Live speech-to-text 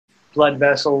blood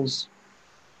vessels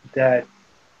that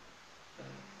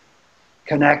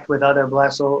connect with other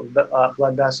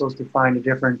blood vessels to find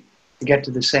to get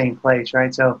to the same place,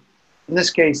 right? So in this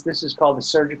case, this is called the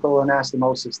surgical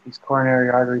anastomosis, these coronary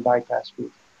artery bypass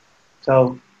routes.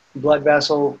 So blood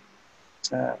vessel,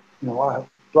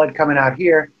 blood coming out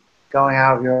here, going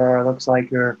out your, looks like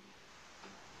your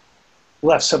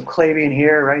left subclavian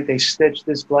here, right? They stitch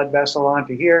this blood vessel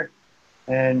onto here,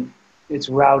 and it's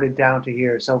routed down to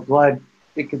here. So blood,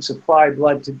 it can supply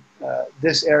blood to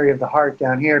this area of the heart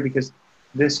down here because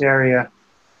this area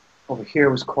over here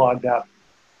was clogged up.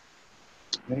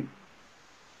 Right?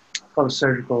 Called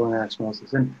surgical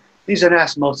anastomosis. And these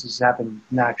anastomoses happen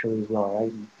naturally as well,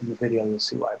 right? In the video, you'll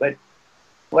see why. But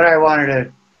what I wanted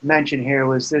to mention here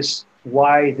was this,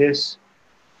 why this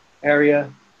area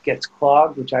gets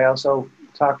clogged, which I also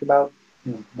talked about,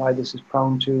 why this is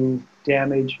prone to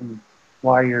damage and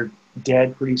why you're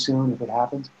dead pretty soon if it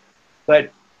happens.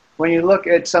 But when you look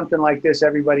at something like this,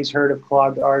 everybody's heard of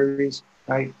clogged arteries,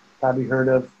 right? Probably heard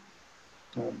of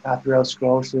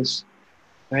atherosclerosis,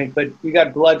 right? But you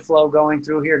got blood flow going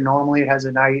through here. Normally it has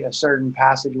a certain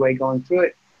passageway going through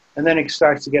it, and then it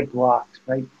starts to get blocked,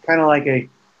 right? Kind of like a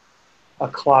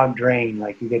clogged drain,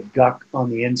 like you get guck on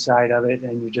the inside of it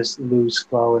and you just lose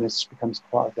flow and it just becomes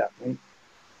clogged up, right?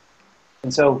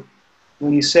 And so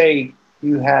when you say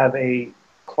you have a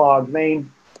clogged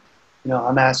vein,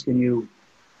 I'm asking you,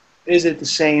 is it the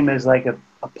same as like a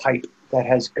pipe that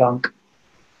has gunk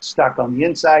stuck on the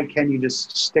inside? Can you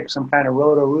just stick some kind of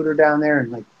roto-rooter down there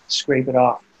and like scrape it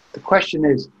off? The question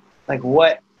is, like,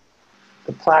 what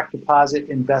the plaque deposit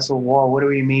in vessel wall, what do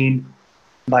we mean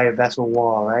by a vessel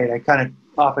wall, right? I kind of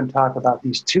often talk about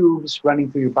these tubes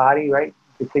running through your body, right?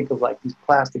 You think of like these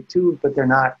plastic tubes, but they're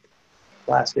not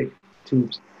plastic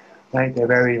tubes, right? They're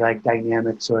very like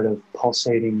dynamic, sort of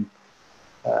pulsating,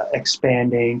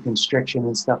 expanding, constriction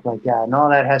and stuff like that. And all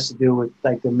that has to do with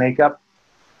like the makeup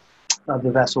of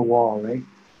the vessel wall, right?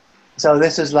 So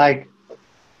this is like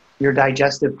your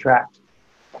digestive tract,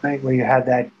 right? Where you had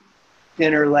that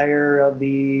inner layer of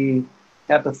the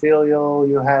epithelial,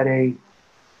 you had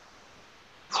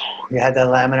the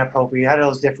lamina propria, you had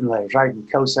those different layers, right?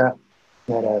 Mucosa,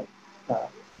 you had a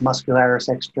muscularis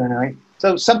externa, right?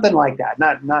 So something like that,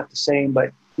 not the same,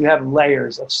 but you have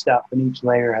layers of stuff, and each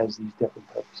layer has these different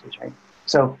purposes, right?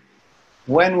 So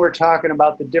when we're talking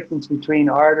about the difference between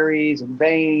arteries and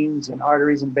veins and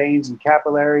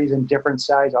capillaries and different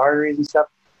size arteries and stuff,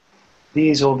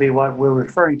 these will be what we're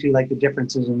referring to, like the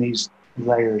differences in these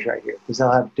layers right here, because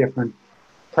they'll have different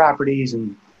properties,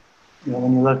 and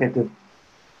when you look at the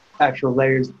actual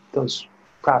layers, those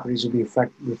properties will be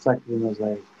reflected in those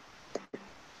layers.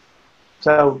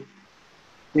 So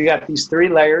you got these three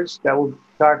layers that we'll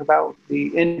talk about: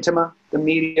 the intima, the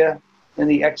media, and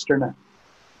the externa.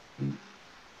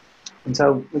 And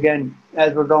so again,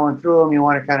 as we're going through them, you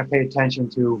want to kind of pay attention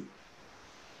to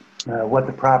what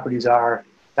the properties are.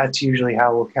 That's usually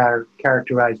how we'll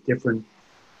characterize different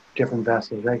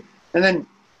vessels, right? And then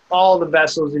all the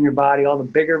vessels in your body, all the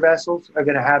bigger vessels, are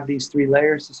going to have these three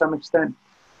layers to some extent.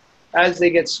 As they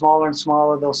get smaller and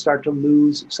smaller, they'll start to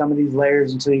lose some of these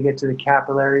layers until you get to the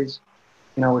capillaries,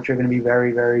 which are going to be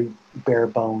very, very bare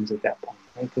bones at that point,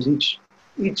 right? Because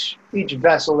each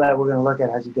vessel that we're going to look at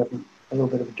has a little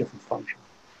bit of a different function.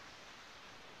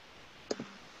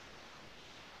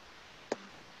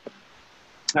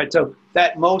 All right, so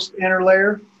that most inner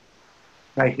layer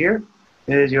right here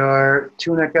is your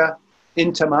tunica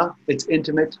intima. It's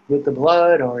intimate with the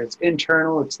blood, or it's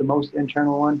internal. It's the most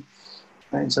internal one.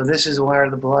 And so this is where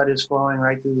the blood is flowing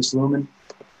right through this lumen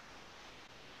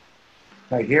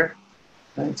right here.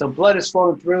 And so blood is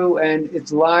flowing through, and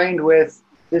it's lined with,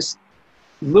 this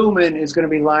lumen is going to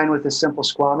be lined with the simple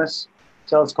squamous.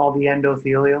 So it's called the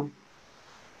endothelial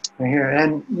right here.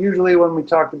 And usually when we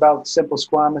talked about simple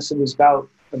squamous, it was about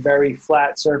a very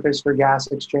flat surface for gas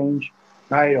exchange,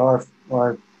 right? Or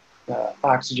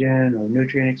oxygen or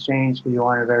nutrient exchange, but you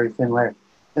want a very thin layer.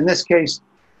 In this case,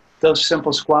 those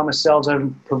simple squamous cells are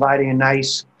providing a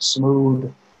nice,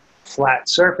 smooth, flat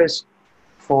surface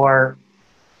for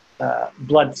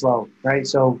blood flow, right?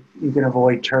 So you can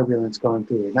avoid turbulence going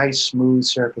through it. Nice, smooth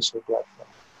surface for blood flow.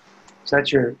 So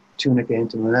that's your tunica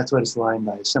intima, and that's what it's lined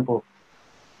by. A simple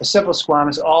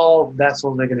squamous. All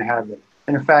vessels are going to have it.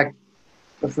 And in fact,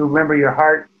 if you remember your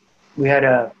heart, we had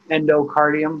a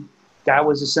endocardium. That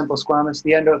was a simple squamous.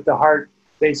 The endo of the heart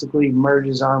basically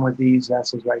merges on with these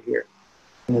vessels right here.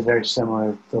 And they're very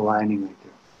similar to the lining right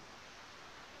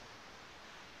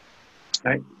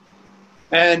there. Right?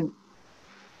 And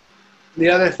the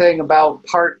other thing about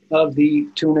part of the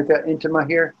tunica intima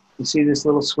here, you see this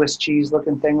little Swiss cheese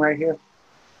looking thing right here?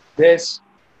 This,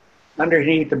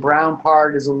 underneath the brown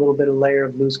part, is a little bit of layer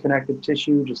of loose connective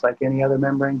tissue, just like any other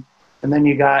membrane. And then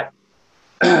you got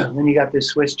this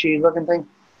Swiss cheese looking thing.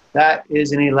 That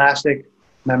is an elastic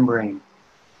membrane.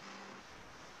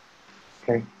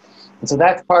 Okay, and so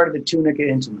that's part of the tunica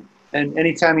intima. And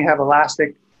anytime you have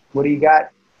elastic, what do you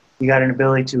got? You got an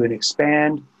ability to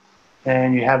expand,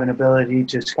 and you have an ability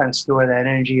to kind of store that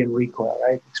energy and recoil,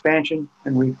 right? Expansion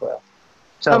and recoil.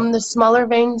 So the smaller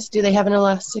veins, do they have an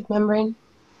elastic membrane?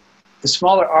 the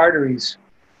smaller arteries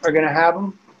are going to have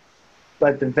them,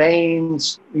 but the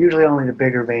veins, usually only the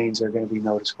bigger veins are going to be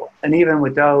noticeable. And even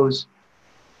with those,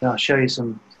 and I'll show you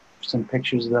some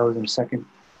pictures of those in a second.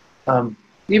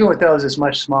 Even with those, it's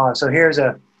much smaller. So here's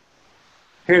a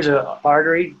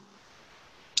artery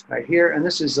right here, and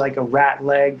this is like a rat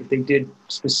leg that they did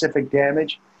specific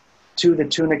damage to the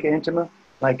tunica intima,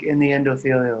 like in the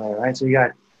endothelial layer, right? So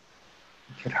you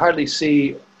could hardly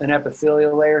see an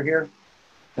epithelial layer here,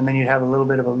 and then you'd have a little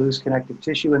bit of a loose connective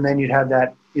tissue, and then you'd have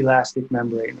that elastic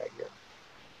membrane right here.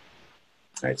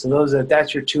 All right, so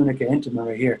that's your tunica intima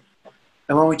right here.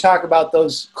 And when we talk about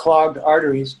those clogged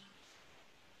arteries,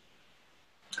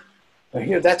 right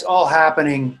here, that's all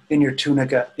happening in your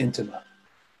tunica intima.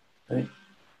 Right?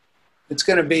 It's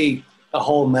going to be a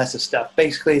whole mess of stuff.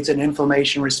 Basically, it's an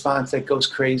inflammation response that goes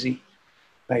crazy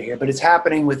right here, but it's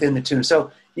happening within the tunica.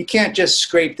 So you can't just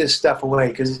scrape this stuff away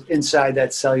because it's inside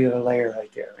that cellular layer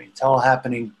right there. Right? It's all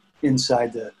happening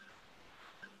inside the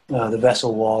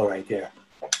vessel wall right there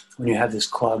when you have this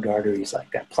clogged arteries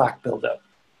like that, plaque buildup.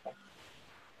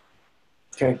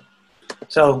 Okay,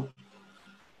 so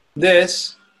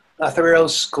this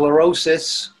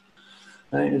atherosclerosis,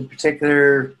 in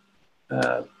particular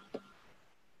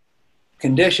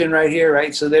condition right here,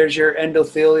 right? So there's your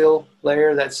endothelial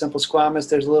layer, that simple squamous.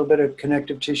 There's a little bit of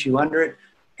connective tissue under it.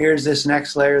 Here's this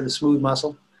next layer, the smooth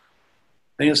muscle.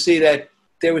 And you'll see that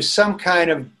there was some kind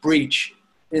of breach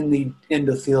in the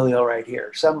endothelial right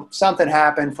here. Something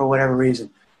happened for whatever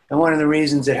reason. And one of the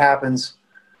reasons it happens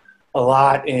a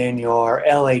lot in your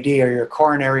LAD or your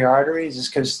coronary arteries is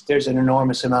because there's an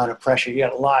enormous amount of pressure. You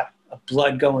got a lot of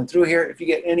blood going through here. If you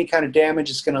get any kind of damage,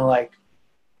 it's going to like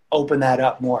open that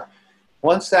up more.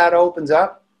 Once that opens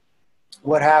up,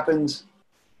 what happens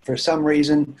for some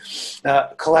reason,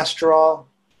 cholesterol,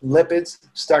 lipids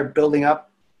start building up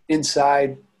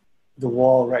inside the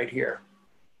wall right here.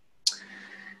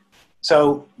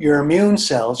 So your immune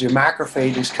cells, your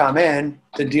macrophages come in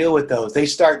to deal with those. They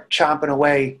start chomping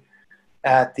away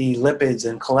at the lipids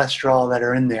and cholesterol that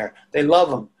are in there. They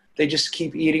love them. They just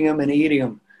keep eating them and eating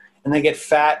them. And they get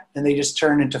fat and they just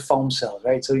turn into foam cells,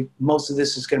 right? So most of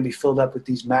this is going to be filled up with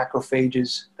these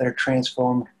macrophages that are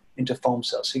transformed into foam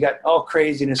cells. So you got all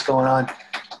craziness going on.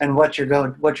 And what you're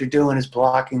doing is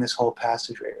blocking this whole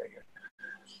passageway right here.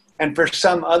 And for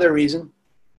some other reason,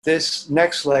 this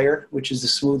next layer, which is the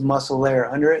smooth muscle layer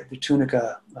under it, the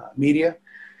tunica media,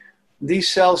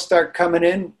 these cells start coming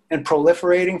in and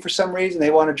proliferating for some reason. They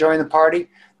want to join the party.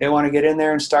 They want to get in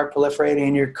there and start proliferating,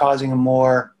 and you're causing a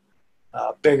more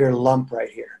bigger lump right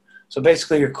here. So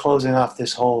basically, you're closing off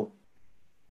this whole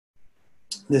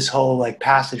like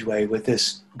passageway with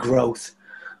this growth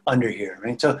under here,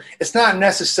 right? So it's not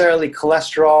necessarily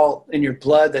cholesterol in your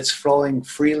blood that's flowing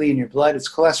freely in your blood.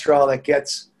 It's cholesterol that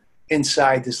gets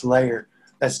inside this layer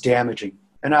that's damaging.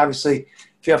 And obviously,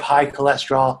 if you have high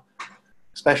cholesterol,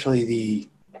 especially the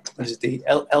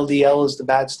LDL is the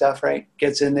bad stuff, right?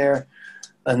 Gets in there,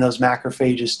 and those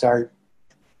macrophages start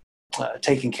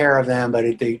taking care of them, but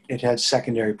it has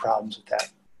secondary problems with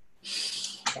that.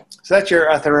 So that's your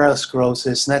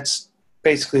atherosclerosis, and that's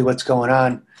basically what's going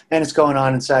on, and it's going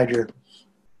on inside your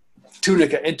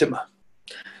tunica intima,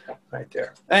 right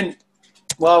there. And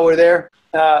while we're there,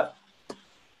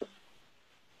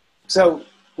 so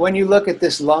when you look at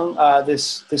this lung,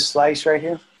 this slice right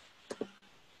here,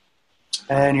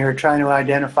 and you're trying to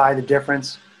identify the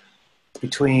difference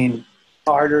between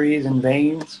arteries and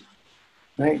veins,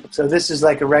 right? So this is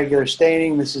like a regular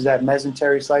staining. This is that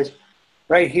mesentery slice.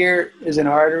 Right here is an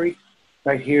artery.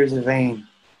 Right here is a vein.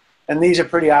 And these are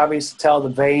pretty obvious to tell. The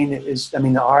vein is,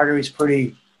 the artery is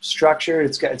pretty structured.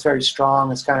 It's very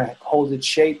strong. It's kind of holds its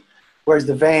shape. Whereas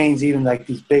the veins, even like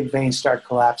these big veins, start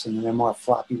collapsing and they're more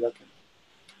floppy looking.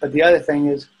 But the other thing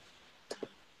is,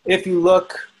 if you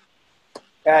look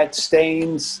at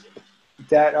stains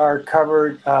that are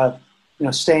covered,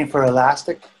 stained for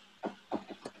elastic,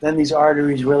 then these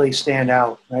arteries really stand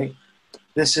out, right?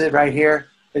 This is right here,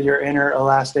 is your inner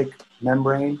elastic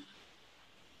membrane,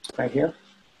 right here.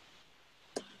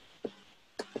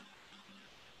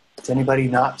 Does anybody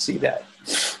not see that?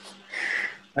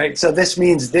 Right, so this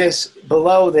means this,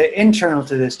 below the internal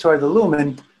to this, toward the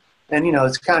lumen, And, you know,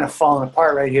 it's kind of falling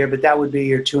apart right here, but that would be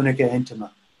your tunica intima.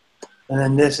 And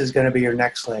then this is going to be your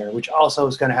next layer, which also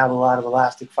is going to have a lot of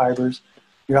elastic fibers.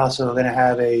 You're also going to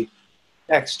have a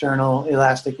external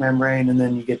elastic membrane, and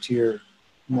then you get to your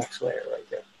next layer right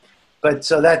there. But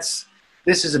so this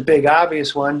is a big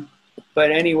obvious one,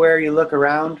 but anywhere you look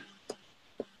around,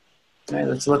 right,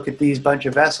 let's look at these bunch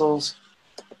of vessels,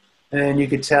 and you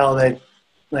could tell that,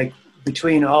 like,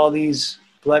 between all these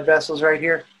blood vessels right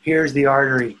here, here's the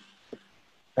artery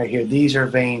right here. These are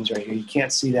veins right here. You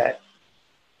can't see that.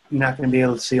 You're not going to be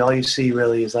able to see. All you see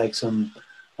really is like some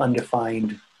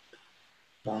undefined.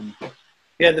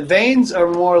 Yeah, the veins are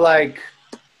more like,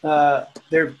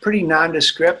 they're pretty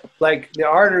nondescript. Like the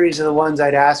arteries are the ones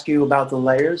I'd ask you about the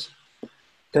layers,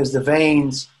 because the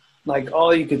veins, like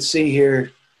all you could see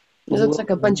here. It looks like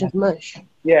a bunch of mush.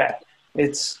 Yeah,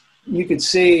 you could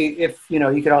see if, you know,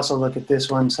 you could also look at this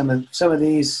one. Some of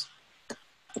these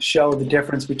show the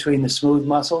difference between the smooth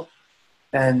muscle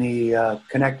and the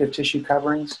connective tissue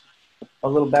coverings a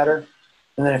little better.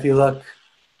 And then if you look,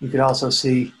 you could also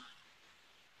see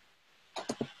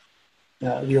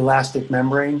the elastic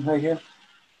membrane right here.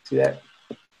 See that?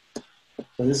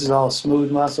 So this is all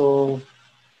smooth muscle.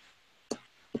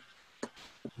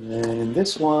 And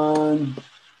this one,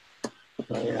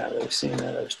 well, you're not really seeing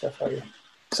that other stuff, are you?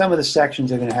 Some of the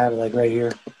sections are going to have it like right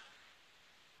here.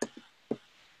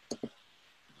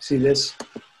 See this?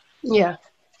 Yeah.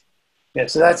 Yeah,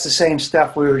 so that's the same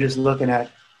stuff we were just looking at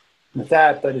with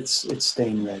that, but it's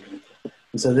stained red.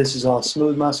 And so this is all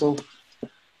smooth muscle.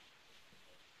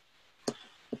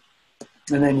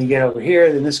 And then you get over here,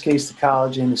 in this case, the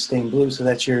collagen is stained blue, so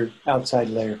that's your outside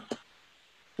layer.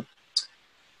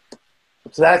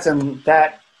 So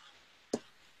that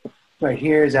right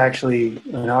here is actually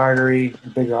an artery, a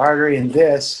bigger artery, and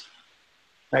this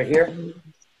right here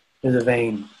is a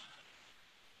vein.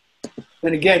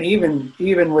 And again,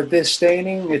 even with this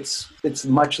staining, it's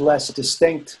much less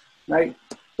distinct, right?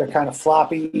 They're kind of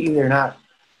floppy. They're not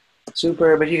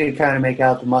super, but you can kind of make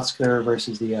out the muscular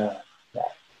versus the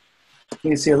that.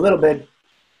 You can see a little bit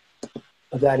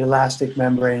of that elastic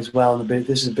membrane as well.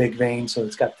 This is a big vein, so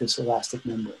it's got this elastic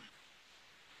membrane.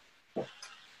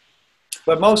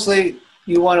 But mostly,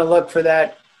 you want to look for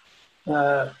that,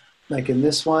 like in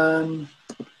this one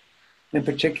in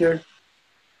particular,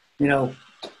 you know,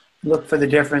 look for the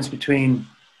difference between,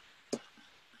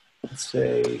 let's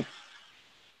say,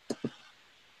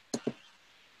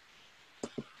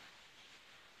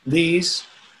 these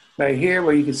right here,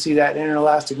 where you can see that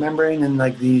interelastic membrane, and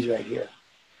like these right here.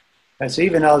 And so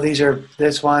even though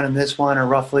this one and this one are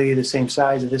roughly the same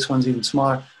size, and this one's even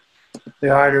smaller, the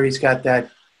artery's got that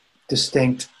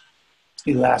distinct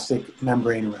elastic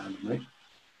membrane around them, right?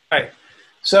 All right,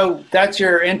 so that's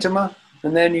your intima,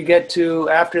 and then you get to,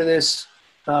 after this,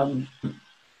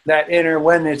 that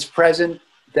when it's present,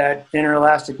 that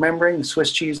interelastic membrane, the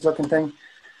Swiss cheese looking thing,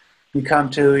 you come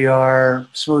to your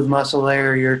smooth muscle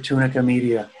layer, your tunica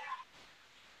media,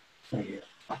 right here.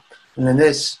 And then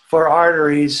this, for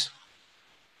arteries,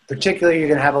 particularly, you're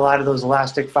going to have a lot of those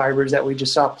elastic fibers that we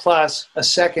just saw, plus a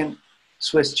second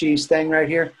Swiss cheese thing right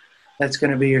here. That's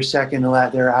going to be your second,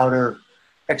 their outer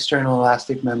external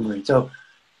elastic membrane. So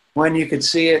when you could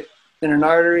see it in an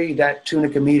artery, that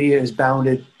tunica media is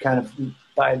bounded kind of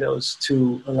by those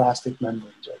two elastic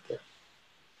membranes right there.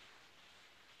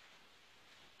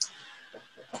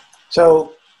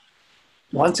 So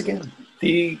once again,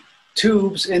 the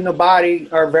tubes in the body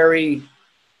are very,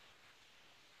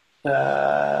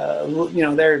 you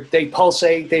know, they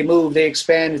pulsate, they move, they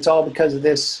expand. It's all because of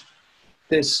this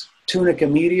tunica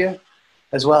media,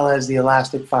 as well as the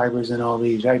elastic fibers and all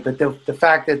these, right? But the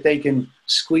fact that they can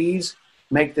squeeze,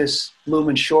 make this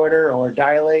lumen shorter or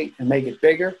dilate and make it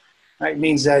bigger, right,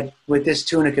 means that with this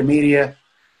tunica media,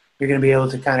 you're going to be able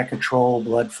to kind of control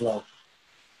blood flow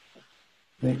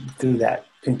through that.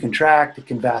 It can contract, it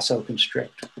can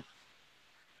vasoconstrict.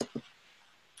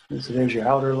 And so there's your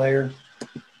outer layer.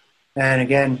 And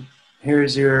again,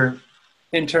 here's your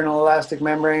internal elastic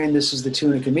membrane. This is the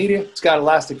tunica media. It's got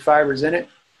elastic fibers in it.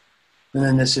 And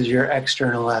then this is your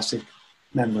external elastic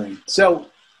membrane. So,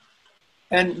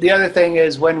 and the other thing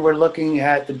is, when we're looking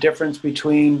at the difference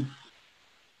between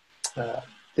the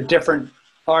different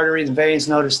arteries and veins,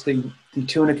 notice the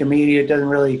tunica media doesn't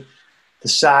really, the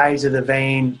size of the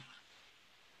vein,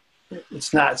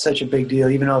 it's not such a big deal.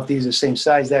 Even though if these are the same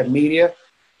size, that media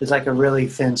is like a really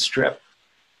thin strip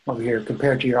over here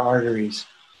compared to your arteries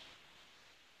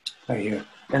right here.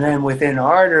 And then within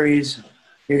arteries,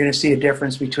 you're going to see a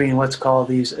difference between what's called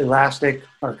these elastic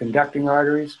or conducting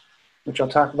arteries, which I'll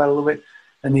talk about a little bit,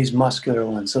 and these muscular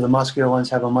ones. So the muscular ones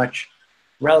have a much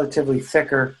relatively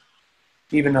thicker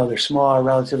even though they're smaller,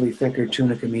 relatively thicker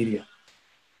tunica media.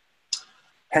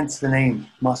 Hence the name,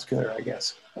 muscular, I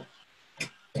guess.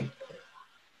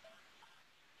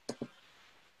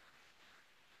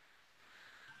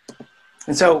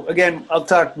 And so, again, I'll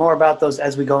talk more about those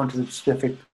as we go into the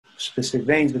specific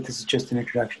veins, but this is just an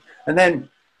introduction. And then,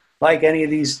 like any of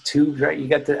these tubes, right, you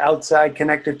got the outside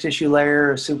connective tissue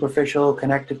layer, superficial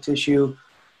connective tissue.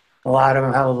 A lot of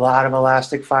them have a lot of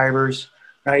elastic fibers,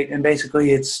 right? And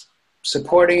basically it's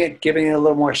supporting it, giving it a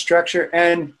little more structure,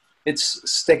 and it's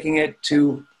sticking it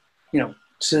to, you know,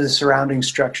 to the surrounding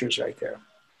structures right there.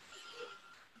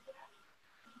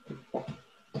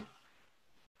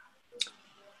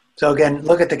 So again,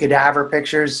 look at the cadaver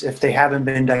pictures. If they haven't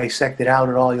been dissected out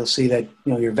at all, you'll see that,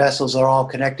 you know, your vessels are all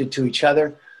connected to each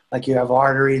other. Like you have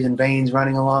arteries and veins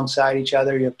running alongside each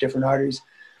other. You have different arteries.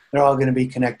 They're all going to be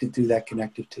connected through that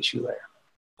connective tissue layer.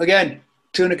 Again,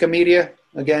 tunica media.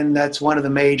 Again, that's one of the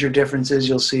major differences.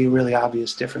 You'll see really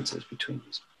obvious differences between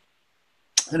these.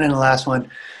 And then the last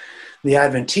one, the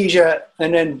adventitia.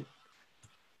 And then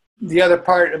the other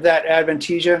part of that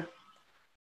adventitia,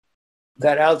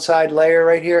 that outside layer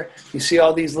right here, you see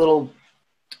all these little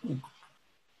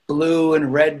blue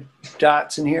and red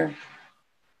dots in here,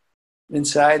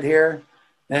 inside here,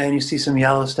 and you see some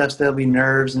yellow stuff. So there'll be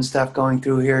nerves and stuff going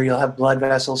through here. You'll have blood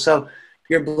vessels. So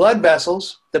your blood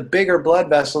vessels, the bigger blood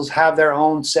vessels, have their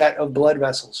own set of blood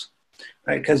vessels,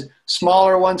 right? Because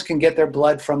smaller ones can get their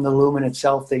blood from the lumen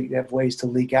itself. They have ways to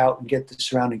leak out and get the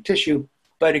surrounding tissue,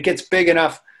 but it gets big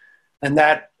enough, and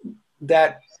that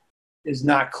is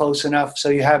not close enough. So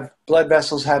you have blood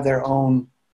vessels have their own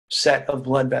set of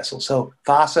blood vessels. So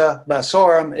vasa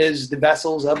vassorum is the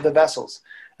vessels of the vessels,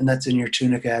 and that's in your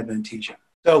tunica adventitia.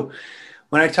 So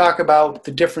when I talk about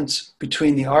the difference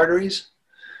between the arteries,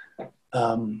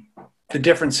 the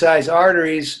different size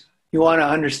arteries, you want to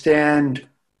understand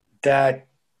that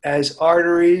as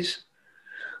arteries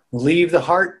leave the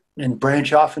heart and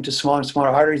branch off into smaller and smaller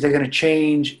arteries, they're going to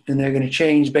change, and they're going to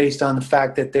change based on the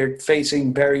fact that they're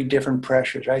facing very different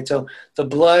pressures, right? So the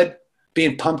blood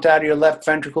being pumped out of your left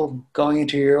ventricle, going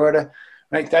into your aorta,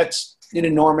 right? That's an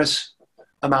enormous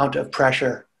amount of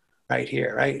pressure right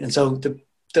here, right? And so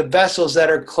the vessels that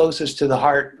are closest to the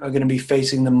heart are going to be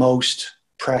facing the most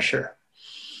pressure,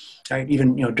 right?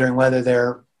 Even, you know, during whether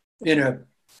they're in a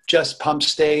just pump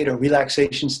state or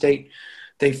relaxation state,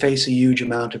 they face a huge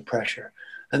amount of pressure.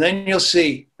 And then you'll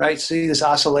see, right, see this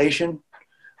oscillation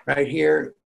right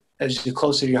here. As you're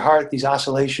closer to your heart, these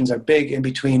oscillations are big in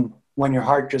between when your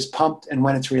heart just pumped and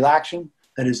when it's relaxing.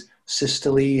 That is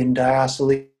systole and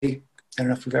diastole. I don't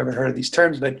know if you've ever heard of these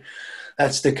terms, but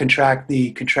that's the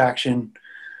contraction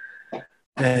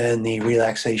and the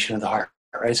relaxation of the heart,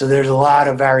 right? So there's a lot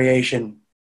of variation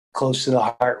close to the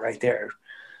heart right there.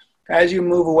 As you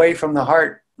move away from the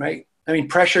heart, right, I mean,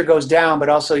 pressure goes down, but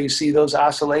also you see those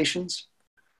oscillations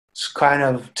kind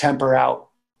of temper out.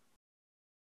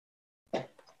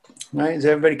 Right? Does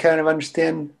everybody kind of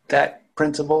understand that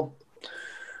principle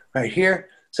right here?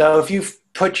 So if you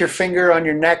put your finger on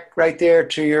your neck right there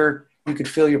to your, you could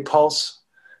feel your pulse.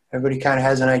 Everybody kind of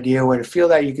has an idea where to feel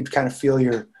that. You could kind of feel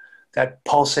that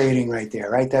pulsating right there,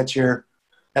 right?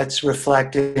 That's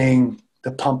reflecting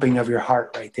the pumping of your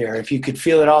heart right there. If you could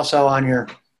feel it also on your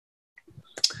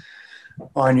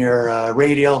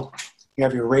radial, you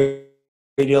have your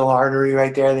radial artery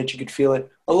right there that you could feel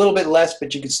it a little bit less,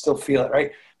 but you could still feel it,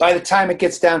 right? By the time it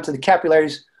gets down to the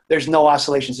capillaries, there's no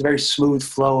oscillations. It's a very smooth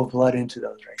flow of blood into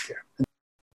those right there.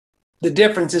 The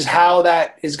difference is how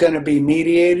that is going to be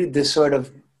mediated, this sort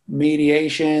of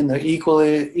mediation, the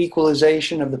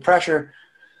equalization of the pressure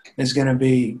is going to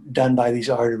be done by these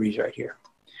arteries right here.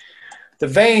 The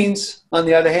veins, on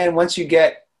the other hand, once you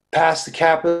get past the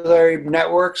capillary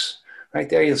networks, right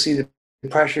there, you'll see the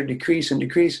pressure decrease and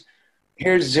decrease.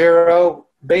 Here's zero.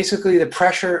 Basically, the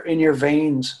pressure in your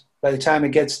veins, by the time it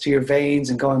gets to your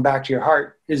veins and going back to your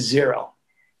heart, is zero.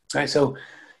 Right? So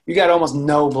you got almost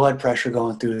no blood pressure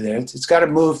going through there. It's got to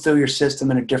move through your system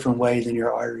in a different way than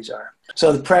your arteries are.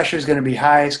 So the pressure is going to be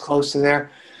highest close to there,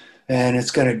 and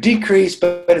it's going to decrease,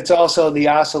 but it's also the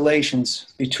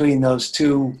oscillations between those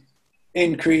two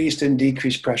increased and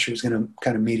decreased pressure is going to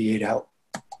kind of mediate out.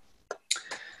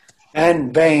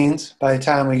 And veins, by the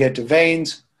time we get to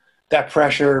veins, that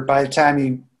pressure, by the time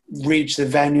you reach the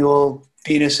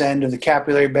venous end of the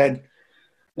capillary bed,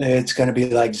 it's going to be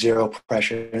like zero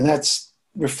pressure. And that's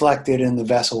reflected in the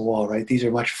vessel wall, right? These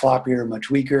are much floppier, much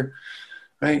weaker,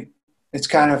 right? It's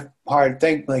kind of hard to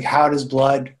think, like, how does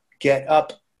blood get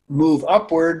up, move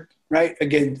upward, right?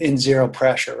 Again, in zero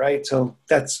pressure, right? So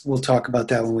we'll talk about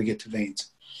that when we get to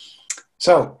veins.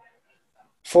 So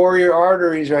for your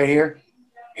arteries right here,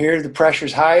 Here the pressure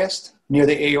is highest near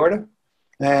the aorta,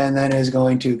 and then is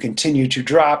going to continue to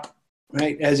drop,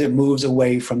 right, as it moves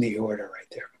away from the aorta right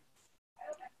there.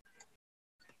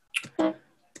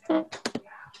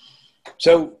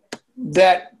 So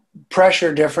that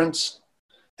pressure difference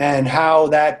and how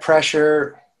that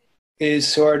pressure is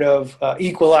sort of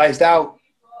equalized out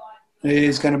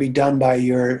is going to be done by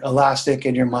your elastic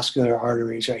and your muscular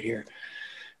arteries right here.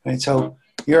 Right? So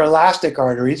your elastic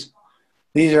arteries,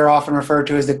 these are often referred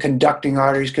to as the conducting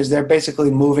arteries because they're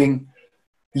basically moving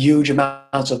huge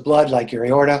amounts of blood like your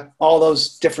aorta, all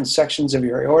those different sections of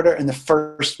your aorta, and the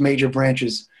first major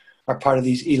branches are part of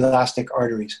these elastic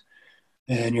arteries.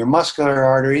 And your muscular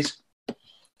arteries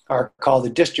are called the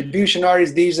distribution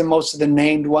arteries. These are most of the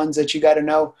named ones that you got to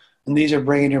know. And these are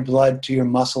bringing your blood to your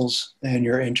muscles and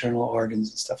your internal organs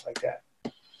and stuff like that.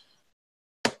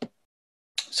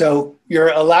 So your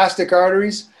elastic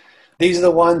arteries, these are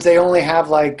the ones, they only have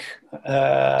like,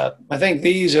 I think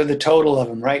these are the total of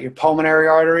them, right? Your pulmonary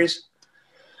arteries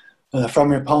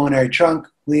from your pulmonary trunk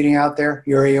leading out there,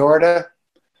 your aorta,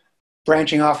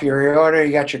 branching off your aorta,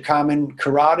 you got your common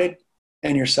carotid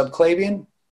and your subclavian.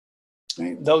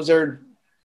 Right? Those are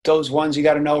those ones you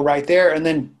got to know right there. And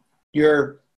then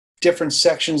your different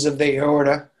sections of the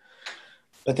aorta,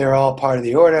 but they're all part of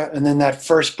the aorta. And then that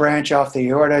first branch off the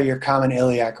aorta, your common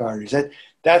iliac arteries.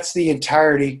 That's the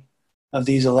entirety of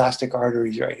these elastic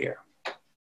arteries right here.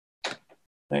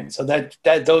 Right? So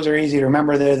those are easy to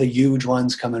remember. They're the huge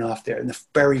ones coming off there, and the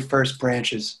very first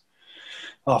branches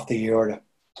off the aorta.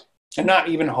 And not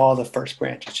even all the first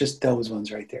branches, just those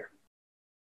ones right there.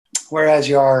 Whereas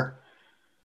your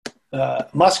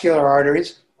muscular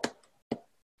arteries,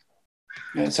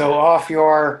 and so off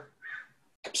your,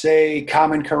 say,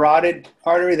 common carotid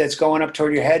artery that's going up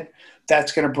toward your head,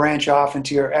 that's going to branch off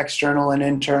into your external and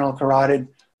internal carotid.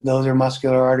 Those are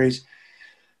muscular arteries.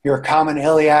 Your common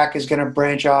iliac is going to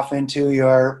branch off into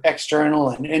your external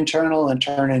and internal and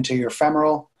turn into your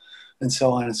femoral, and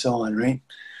so on, right?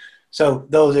 So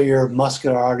those are your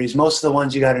muscular arteries. Most of the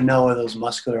ones you got to know are those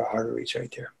muscular arteries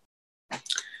right there.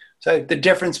 So the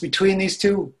difference between these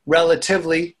two,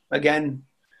 relatively, again,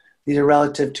 these are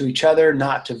relative to each other,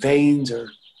 not to veins or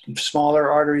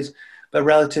smaller arteries, but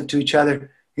relative to each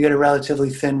other. You get a relatively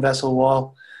thin vessel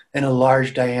wall and a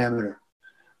large diameter.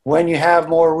 When you have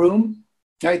more room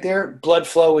right there, blood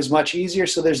flow is much easier,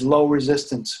 so there's low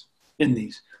resistance in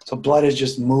these. So blood is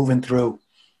just moving through,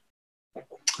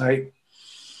 right?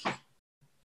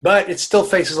 But it still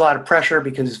faces a lot of pressure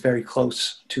because it's very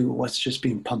close to what's just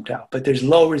being pumped out. But there's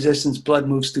low resistance, blood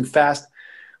moves through fast.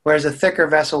 Whereas a thicker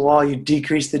vessel wall, you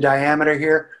decrease the diameter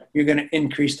here, you're going to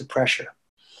increase the pressure.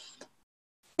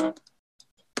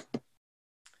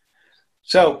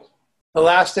 So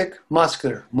elastic,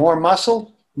 muscular, more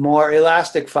muscle, more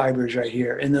elastic fibers right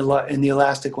here in the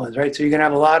elastic ones, right? So you're going to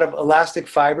have a lot of elastic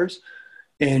fibers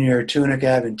in your tunica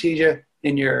adventitia,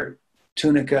 in your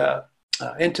tunica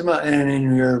intima, and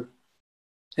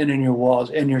in your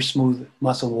walls, in your smooth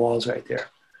muscle walls right there.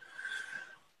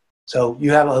 So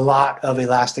you have a lot of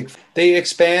elastic. They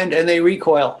expand and they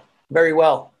recoil very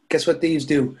well. Guess what these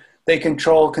do? They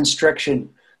control constriction.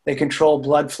 They control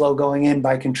blood flow going in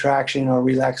by contraction or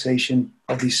relaxation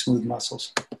of these smooth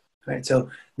muscles. Right? So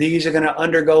these are going to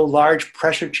undergo large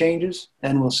pressure changes,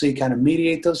 and we'll see kind of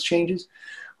mediate those changes,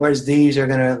 whereas these are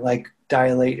going to like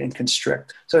dilate and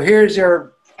constrict. So here's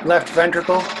your left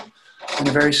ventricle in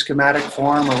a very schematic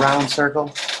form, a round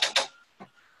circle.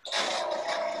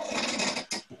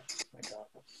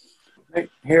 Right.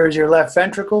 Here's your left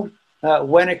ventricle.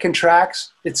 When it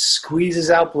contracts, it squeezes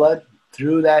out blood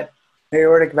through that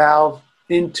aortic valve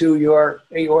into your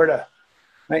aorta.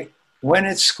 Right? When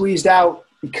it's squeezed out,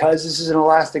 because this is an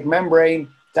elastic membrane,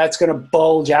 that's going to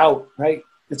bulge out, right?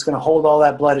 It's going to hold all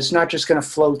that blood. It's not just going to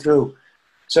flow through.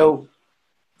 So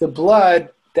the blood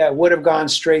that would have gone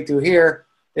straight through here,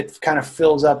 it kind of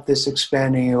fills up this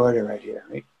expanding aorta right here,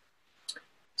 right?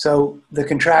 So the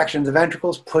contraction of the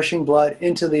ventricles pushing blood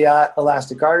into the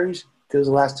elastic arteries. Those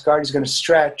elastic arteries are going to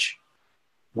stretch.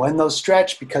 When those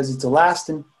stretch, because it's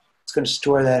elastin, it's going to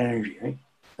store that energy, right?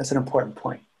 That's an important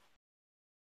point.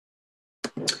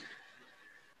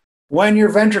 When your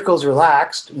ventricle's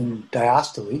relaxed, in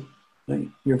diastole, right,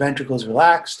 your ventricle's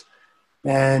relaxed,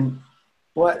 and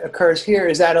what occurs here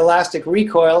is that elastic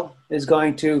recoil is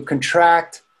going to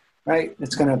contract, right?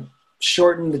 It's going to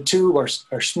shorten the tube or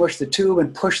smush the tube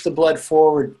and push the blood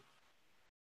forward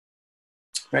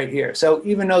right here. So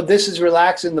even though this is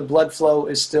relaxing, the blood flow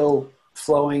is still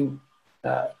flowing.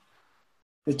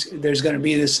 There's going to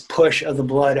be this push of the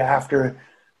blood after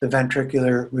the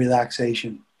ventricular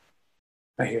relaxation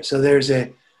right here. So there's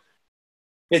a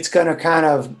it's going to kind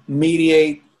of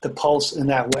mediate the pulse in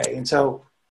that way. And so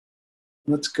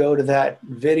let's go to that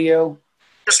video.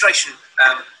 Illustration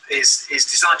is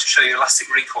designed to show you elastic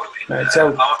recoil in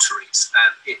arteries.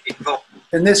 And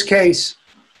in this case,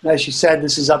 as you said,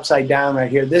 this is upside down right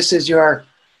here. This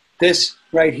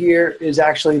right here is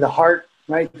actually the heart,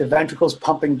 right? The ventricles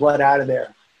pumping blood out of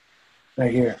there,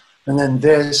 right here. And then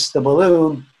the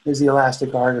balloon is the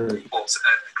elastic artery. A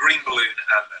green balloon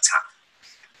tap.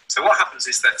 So what happens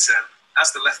is that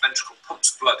as the left ventricle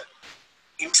pumps blood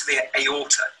into the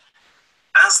aorta,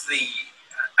 as the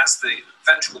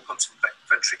ventricle pumps in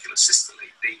ventricular systole,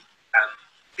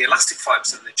 the elastic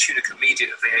fibers in the tunica media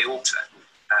of the aorta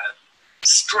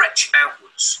stretch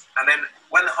outwards, and then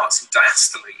when the heart's in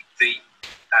diastole,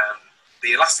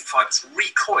 the elastic fibers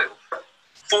recoil,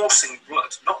 forcing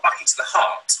blood not back into the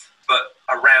heart, but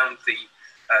around the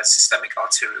systemic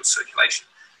arterial circulation.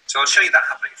 So I'll show you that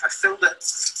happening. If I fill the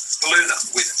balloon up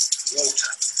with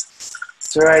water.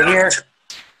 So right here,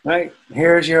 right,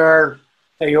 here's your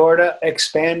aorta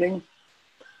expanding.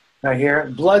 Right here,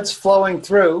 blood's flowing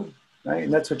through, right,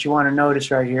 and that's what you want to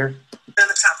notice right here. Turn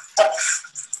the tap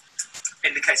off,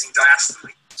 indicating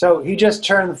diastole. So you just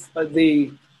turn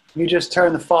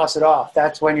the faucet off.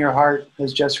 That's when your heart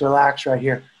is just relaxed right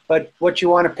here. But what you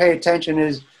want to pay attention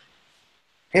is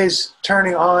his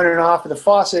turning on and off of the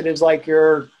faucet is like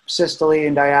your systole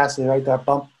and diastole, right? That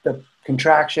bump, the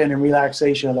contraction and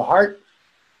relaxation of the heart,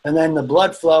 and then the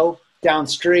blood flow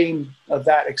downstream of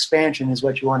that expansion is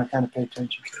what you want to kind of pay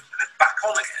attention to. And then back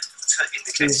on again to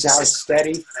indicate see how it's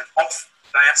steady. And then off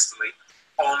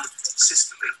diastole, on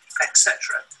systole, etc.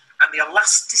 And the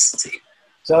elasticity.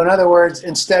 So in other words,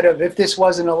 instead of, if this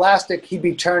wasn't elastic, he'd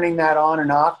be turning that on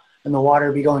and off, and the water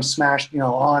would be going smashed,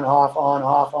 on, off, on,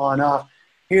 off, on, off.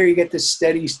 Here you get this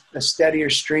a steadier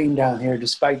stream down here,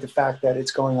 despite the fact that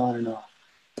it's going on and off.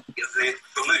 The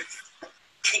balloon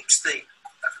keeps the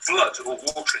blood, or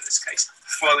water in this case,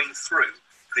 flowing through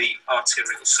the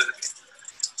arterial circuit.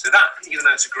 So that, even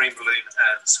though it's a green balloon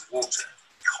and some water,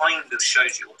 kind of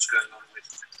shows you what's going on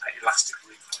with elastic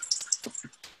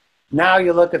recoil. Now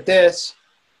you look at this,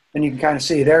 and you can kind of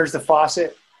see there's the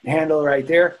faucet handle right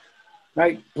there,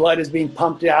 right? Blood is being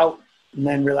pumped out and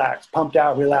then relaxed, pumped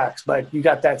out, relaxed. But you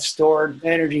got that stored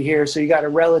energy here, so you got a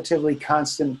relatively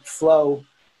constant flow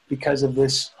because of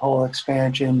this whole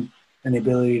expansion and the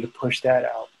ability to push that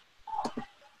out,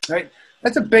 right?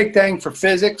 That's a big thing for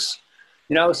physics,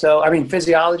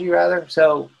 physiology rather.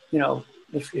 So,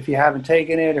 if you haven't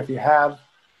taken it, or if you have,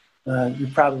 you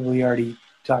probably already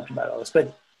talked about all this.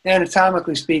 But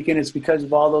anatomically speaking, it's because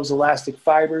of all those elastic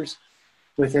fibers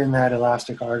within that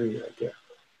elastic artery right there.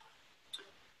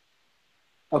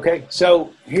 Okay,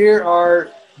 so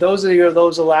those are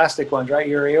those elastic ones, right?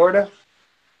 Your aorta,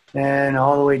 and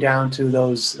all the way down to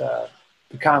those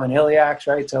the common iliacs,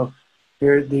 right? So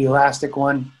here the elastic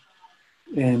one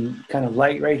in kind of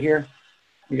light right here.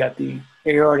 You got the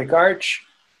aortic arch.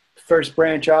 First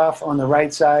branch off on the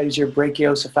right side is your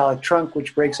brachiocephalic trunk,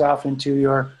 which breaks off into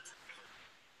your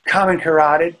common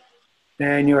carotid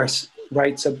and your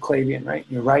right subclavian, right?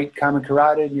 Your right common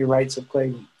carotid, your right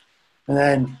subclavian. And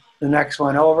then the next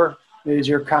one over is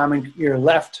your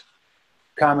left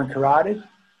common carotid.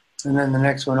 And then the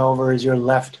next one over is your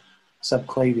left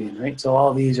subclavian, right? So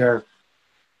all these are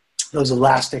those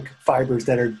elastic fibers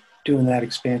that are doing that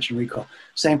expansion recoil.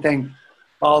 Same thing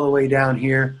all the way down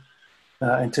here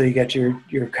until you get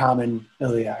your common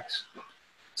iliacs.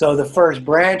 So the first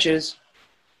branches,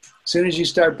 as soon as you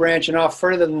start branching off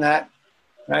further than that,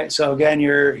 right? So again,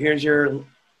 here's your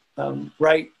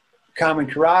right common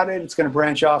carotid. It's going to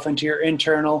branch off into your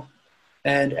internal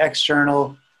and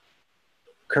external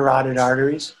carotid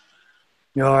arteries.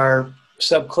 Your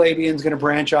subclavian is going to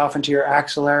branch off into your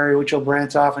axillary, which will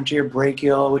branch off into your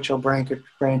brachial, which will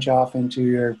branch off into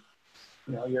your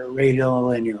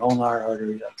radial and your ulnar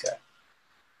arteries like that.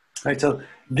 All right, so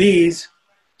these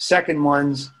second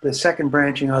ones, the second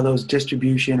branching are those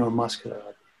distribution or muscular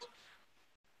arteries.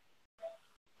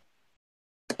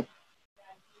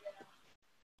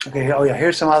 Okay, oh yeah,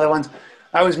 here's some other ones.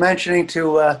 I was mentioning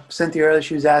to Cynthia earlier,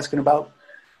 she was asking about,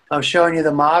 I was showing you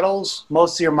the models.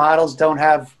 Most of your models don't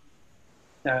have,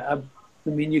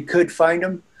 you could find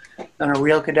them on a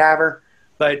real cadaver,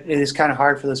 but it is kind of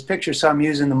hard for those pictures. So I'm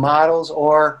using the models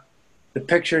or the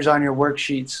pictures on your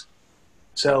worksheets.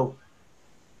 So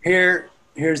here's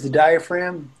the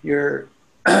diaphragm, your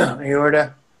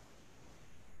aorta,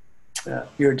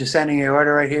 your descending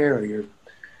aorta right here, or your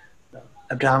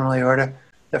abdominal aorta.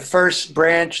 The first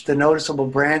branch, the noticeable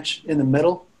branch in the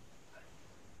middle,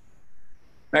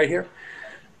 right here,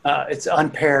 it's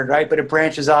unpaired, right? But it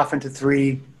branches off into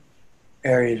three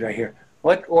areas right here.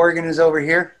 What organ is over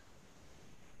here?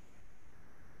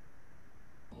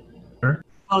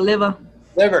 Oh, liver.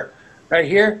 Liver. Right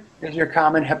here is your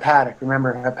common hepatic.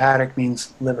 Remember, hepatic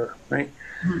means liver, right?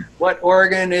 Mhm. What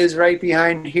organ is right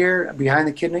behind here, behind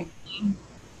the kidney?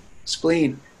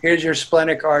 Spleen. Here's your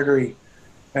splenic artery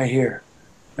right here,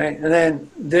 right? And then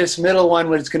this middle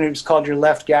one, it's called your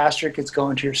left gastric. It's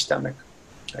going to your stomach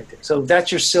right there. So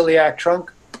that's your celiac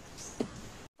trunk.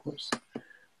 Oops.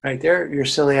 Right there, your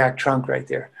celiac trunk right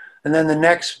there. And then the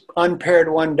next unpaired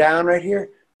one down right here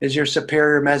is your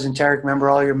superior mesenteric. Remember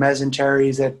all your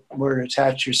mesenteries that were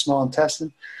attached to your small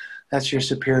intestine? That's your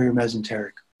superior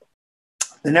mesenteric.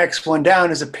 The next one down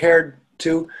is a paired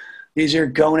two. These are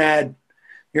your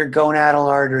gonadal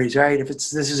arteries, right? If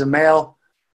this is a male,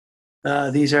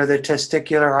 these are the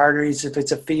testicular arteries. If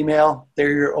it's a female,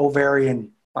 they're your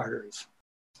ovarian arteries.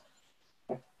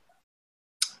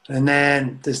 And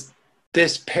then this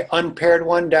unpaired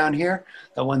one down here,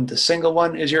 the single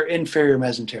one, is your inferior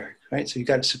mesenteric, right? So you've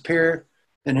got a superior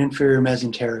and inferior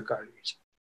mesenteric arteries.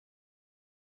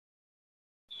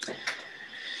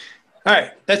 All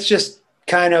right, that's just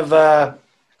kind of,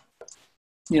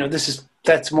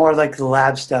 that's more like the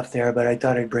lab stuff there, but I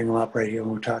thought I'd bring them up right here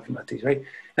when we're talking about these, right?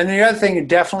 And the other thing you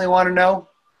definitely want to know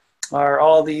are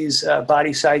all these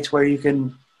body sites where you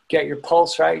can get your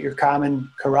pulse, right? Your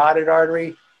common carotid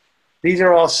artery. These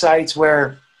are all sites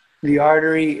where the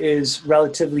artery is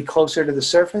relatively closer to the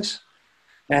surface,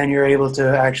 and you're able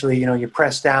to actually, you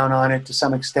press down on it to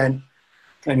some extent,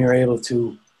 and you're able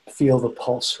to feel the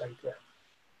pulse right there.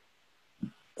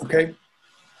 Okay?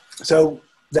 So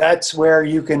that's where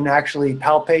you can actually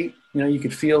palpate. You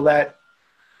can feel that,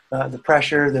 the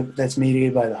pressure that's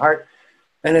mediated by the heart.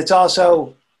 And it's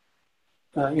also,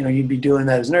 you'd be doing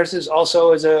that as nurses.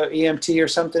 Also as a EMT or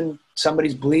something,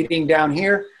 somebody's bleeding down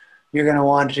here, you're going to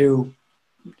want to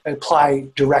apply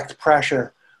direct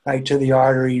pressure right to the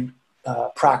artery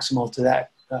proximal to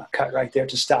that cut right there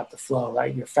to stop the flow,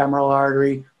 right? Your femoral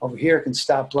artery over here can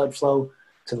stop blood flow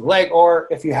to the leg, or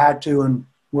if you had to, in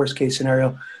worst case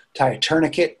scenario, tie a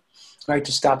tourniquet, right,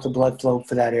 to stop the blood flow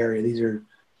for that area. These are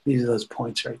those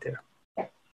points right there. All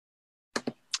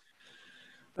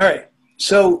right,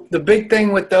 so the big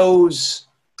thing with those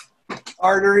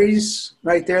arteries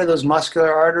right there, those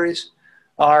muscular arteries,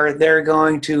 they're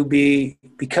going to be,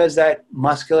 because that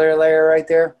muscular layer right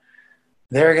there,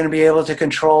 they're going to be able to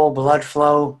control blood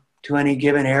flow to any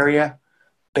given area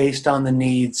based on the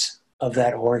needs of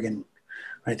that organ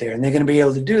right there. And they're going to be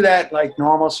able to do that like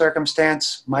normal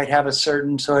circumstance, might have a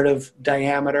certain sort of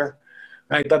diameter,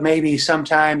 right? But maybe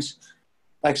sometimes,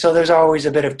 so there's always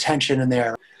a bit of tension in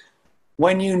there.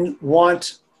 When you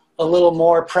want a little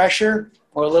more pressure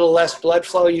or a little less blood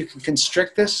flow, you can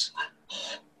constrict this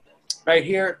right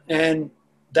here, and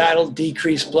that'll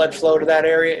decrease blood flow to that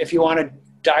area. If you want to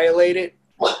dilate it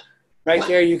right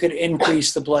there, you could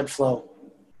increase the blood flow,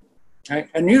 right?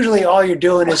 And usually all you're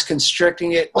doing is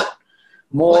constricting it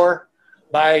more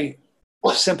by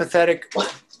sympathetic.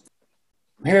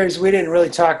 We didn't really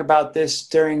talk about this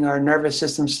during our nervous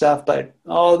system stuff, but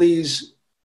all these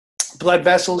blood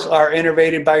vessels are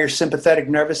innervated by your sympathetic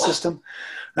nervous system,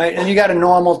 right? And you got a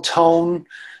normal tone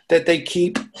that they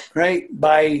keep, right,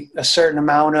 by a certain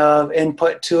amount of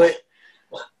input to it.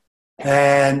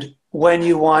 And when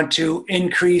you want to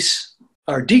increase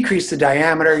or decrease the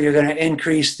diameter, you're going to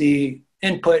increase the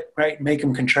input, right, make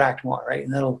them contract more, right?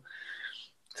 And that'll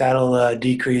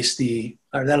decrease the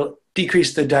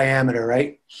diameter,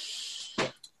 right?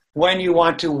 When you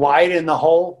want to widen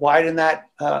that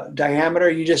diameter,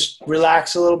 you just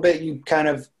relax a little bit. You kind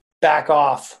of back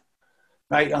off,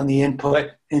 right, on the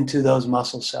input into those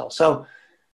muscle cells. So,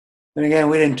 and again,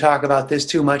 we didn't talk about this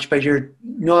too much, but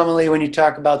normally when you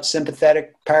talk about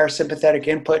sympathetic, parasympathetic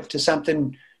input to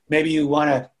something, maybe you want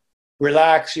to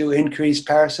relax, you increase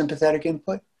parasympathetic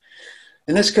input.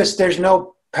 In this case, there's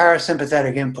no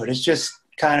parasympathetic input. It's just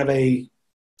kind of a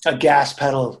gas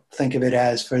pedal, think of it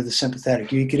as, for the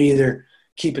sympathetic. You could either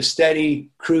keep a steady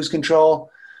cruise control,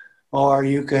 or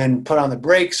you can put on the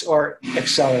brakes or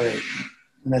accelerate.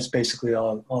 And that's basically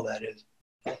all that is.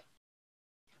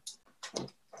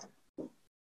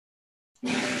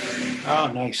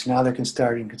 Oh, nice. Now they can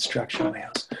start in construction in my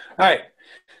house. All right.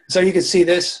 So you can see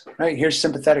this, right? Here's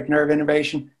sympathetic nerve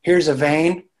innervation. Here's a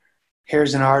vein.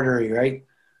 Here's an artery, right?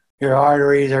 Your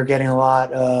arteries are getting a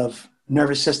lot of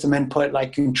nervous system input,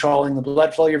 like controlling the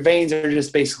blood flow. Your veins are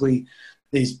just basically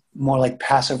these more like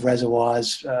passive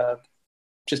reservoirs,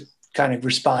 just kind of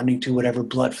responding to whatever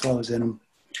blood flows in them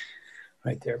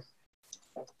right there.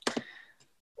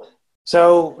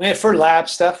 So for lab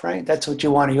stuff, right, that's what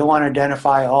you want. You'll want to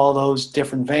identify all those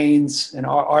different veins and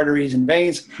arteries and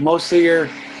veins. A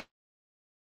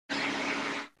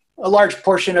large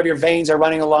portion of your veins are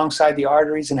running alongside the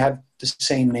arteries and have the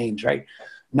same names, right?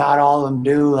 Not all of them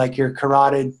do, like your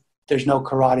carotid. There's no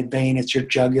carotid vein. It's your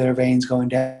jugular veins going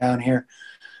down here.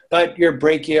 But your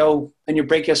brachio and your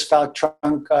brachiocephalic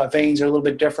trunk veins are a little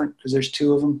bit different because there's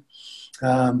two of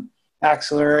them.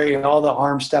 Axillary, all the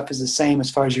arm stuff is the same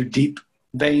as far as your deep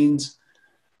veins.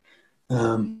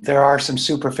 There are some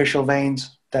superficial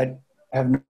veins that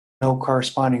have no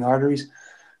corresponding arteries.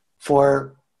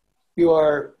 For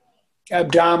your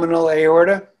abdominal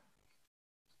aorta,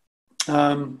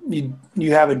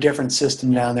 you have a different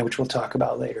system down there, which we'll talk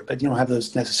about later, but you don't have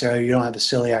those necessarily. You don't have a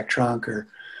celiac trunk, or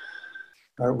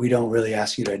we don't really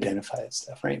ask you to identify that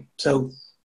stuff, right? So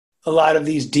a lot of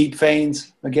these deep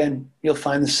veins, again, you'll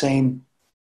find the same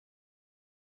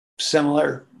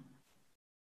similar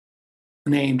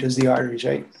named as the arteries,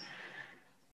 right?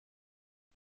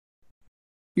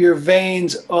 Your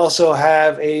veins also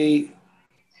have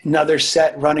another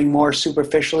set running more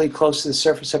superficially close to the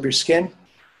surface of your skin,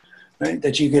 right?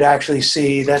 That you could actually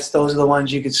see. Those are the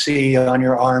ones you could see on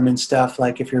your arm and stuff,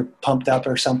 like if you're pumped up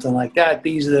or something like that.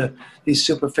 These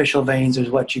superficial veins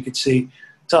is what you could see.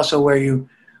 It's also where you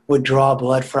would draw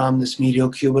blood from, this medial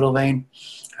cubital vein,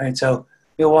 right? So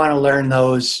you'll want to learn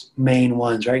those main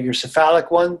ones, right? Your cephalic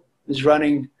one is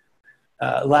running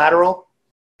lateral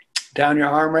down your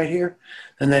arm right here,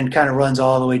 and then kind of runs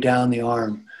all the way down the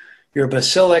arm. Your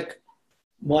basilic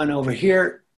one over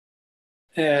here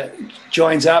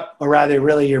joins up, or rather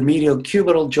really your medial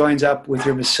cubital joins up with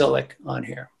your basilic on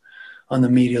here, on the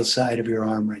medial side of your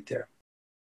arm right there.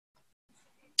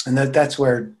 And that's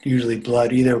where usually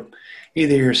blood, either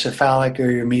your cephalic or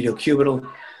your medial cubital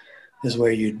is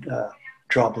where you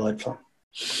draw blood from.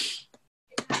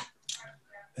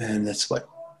 And that's what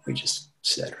we just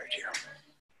said right here.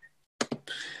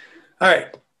 All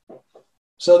right.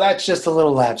 So that's just a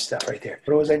little lab stuff right there.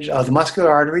 What was I just, the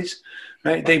muscular arteries,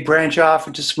 right? They branch off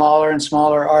into smaller and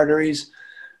smaller arteries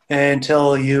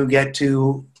until you get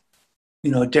to,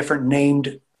 a different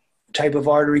named type of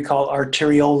artery called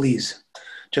arterioles.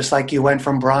 Just like you went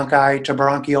from bronchi to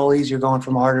bronchioles, you're going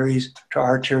from arteries to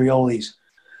arterioles.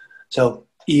 So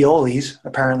eoles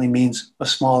apparently means a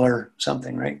smaller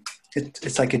something, right?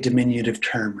 It's like a diminutive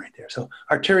term right there. So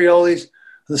arterioles are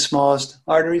the smallest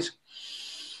arteries.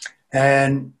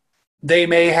 And they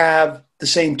may have the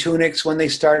same tunics when they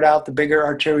start out, the bigger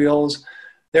arterioles.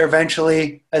 They're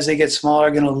eventually, as they get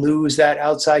smaller, going to lose that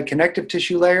outside connective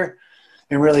tissue layer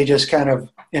and really just kind of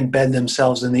embed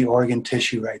themselves in the organ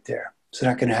tissue right there. So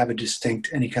they're not going to have a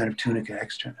distinct, any kind of tunica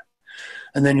externa.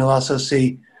 And then you'll also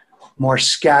see more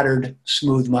scattered,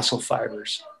 smooth muscle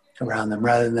fibers around them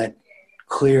rather than that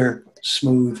clear,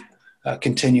 smooth,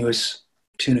 continuous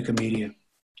tunica media.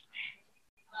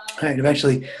 All right,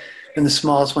 eventually, in the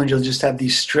smallest ones, you'll just have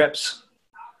these strips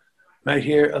right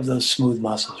here of those smooth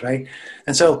muscles, right?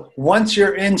 And so once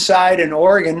you're inside an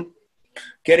organ,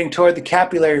 getting toward the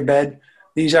capillary bed,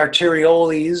 these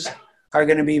arterioles are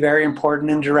going to be very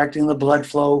important in directing the blood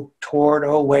flow toward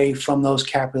or away from those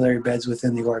capillary beds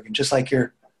within the organ. Just like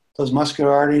those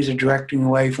muscular arteries are directing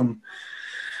away from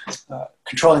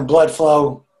controlling blood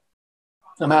flow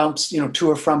amounts, to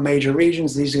or from major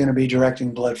regions, these are going to be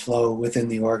directing blood flow within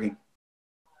the organ.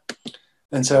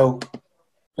 And so,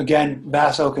 again,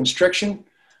 vasoconstriction,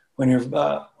 when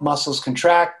your muscles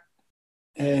contract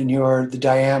and the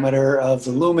diameter of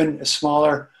the lumen is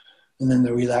smaller, and then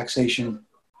the relaxation,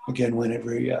 again, when it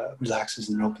relaxes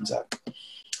and opens up.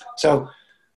 So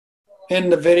in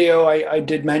the video, I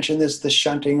did mention the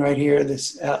shunting right here,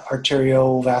 this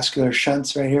arteriovascular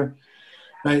shunts right here,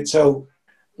 right? So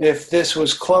if this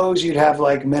was closed, you'd have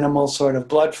like minimal sort of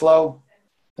blood flow.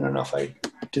 I don't know if I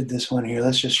did this one here.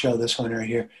 Let's just show this one right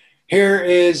here. Here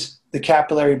is the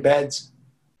capillary beds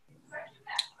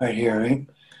right here, right?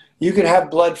 You could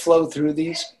have blood flow through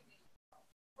these,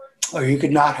 or you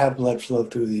could not have blood flow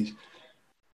through these.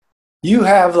 You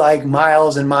have like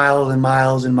miles and miles and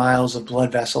miles and miles of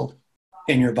blood vessel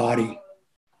in your body.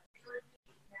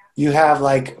 You have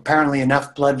like apparently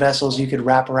enough blood vessels you could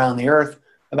wrap around the earth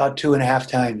about 2.5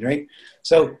 times, right?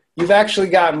 So you've actually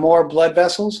got more blood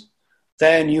vessels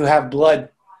than you have blood,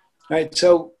 right?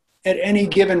 So at any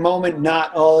given moment,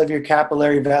 not all of your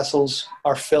capillary vessels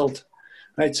are filled,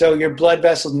 right? So your blood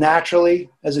vessels naturally,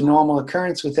 as a normal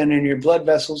occurrence within your blood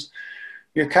vessels,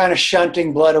 you're kind of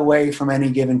shunting blood away from any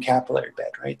given capillary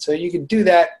bed, right? So you can do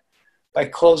that by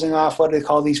closing off what they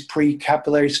call these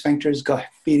pre-capillary sphincters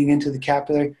feeding into the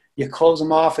capillary. You close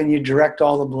them off and you direct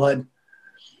all the blood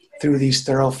through these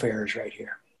thoroughfares right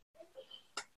here.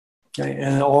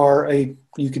 right? Or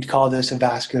you could call this a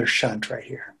vascular shunt right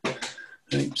here.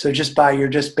 Right? So you're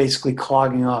just basically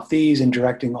clogging off these and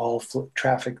directing all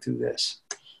traffic through this.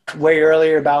 Way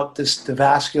earlier about the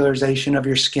vascularization of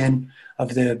your skin,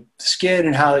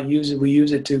 and how we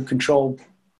use it to control,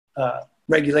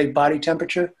 regulate body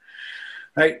temperature,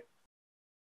 right?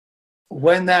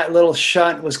 When that little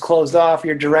shunt was closed off,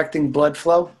 you're directing blood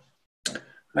flow,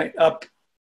 right, up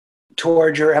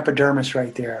towards your epidermis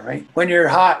right there, right? When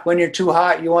you're too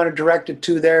hot, you want to direct it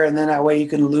to there, and then that way you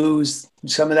can lose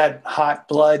some of that hot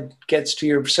blood gets to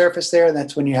your surface there, and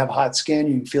that's when you have hot skin,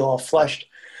 you feel all flushed,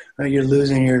 right?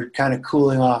 You're kind of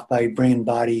cooling off by bringing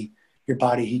your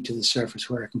body heat to the surface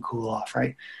where it can cool off,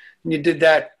 right? And you did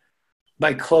that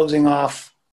by closing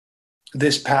off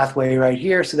this pathway right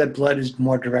here so that blood is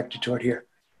more directed toward here.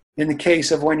 In the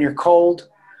case of when you're cold,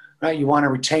 right, you want to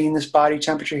retain this body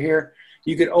temperature here.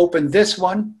 You could open this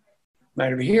one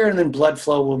right over here, and then blood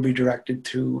flow will be directed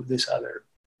to this other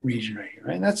region right here,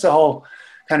 right? And that's the whole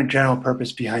kind of general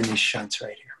purpose behind these shunts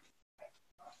right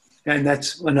here. And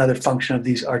that's another function of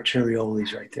these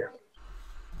arterioles right there.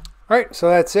 All right, so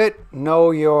that's it.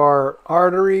 Know your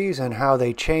arteries and how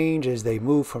they change as they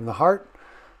move from the heart,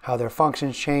 how their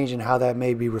functions change, and how that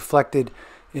may be reflected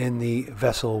in the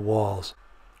vessel walls.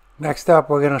 Next up,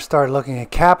 we're going to start looking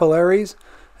at capillaries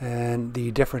and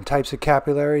the different types of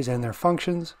capillaries and their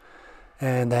functions.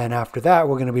 And then after that,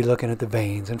 we're going to be looking at the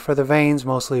veins. And for the veins,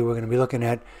 mostly we're going to be looking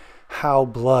at how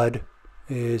blood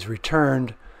is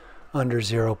returned under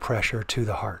zero pressure to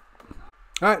the heart.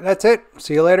 All right, that's it.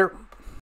 See you later.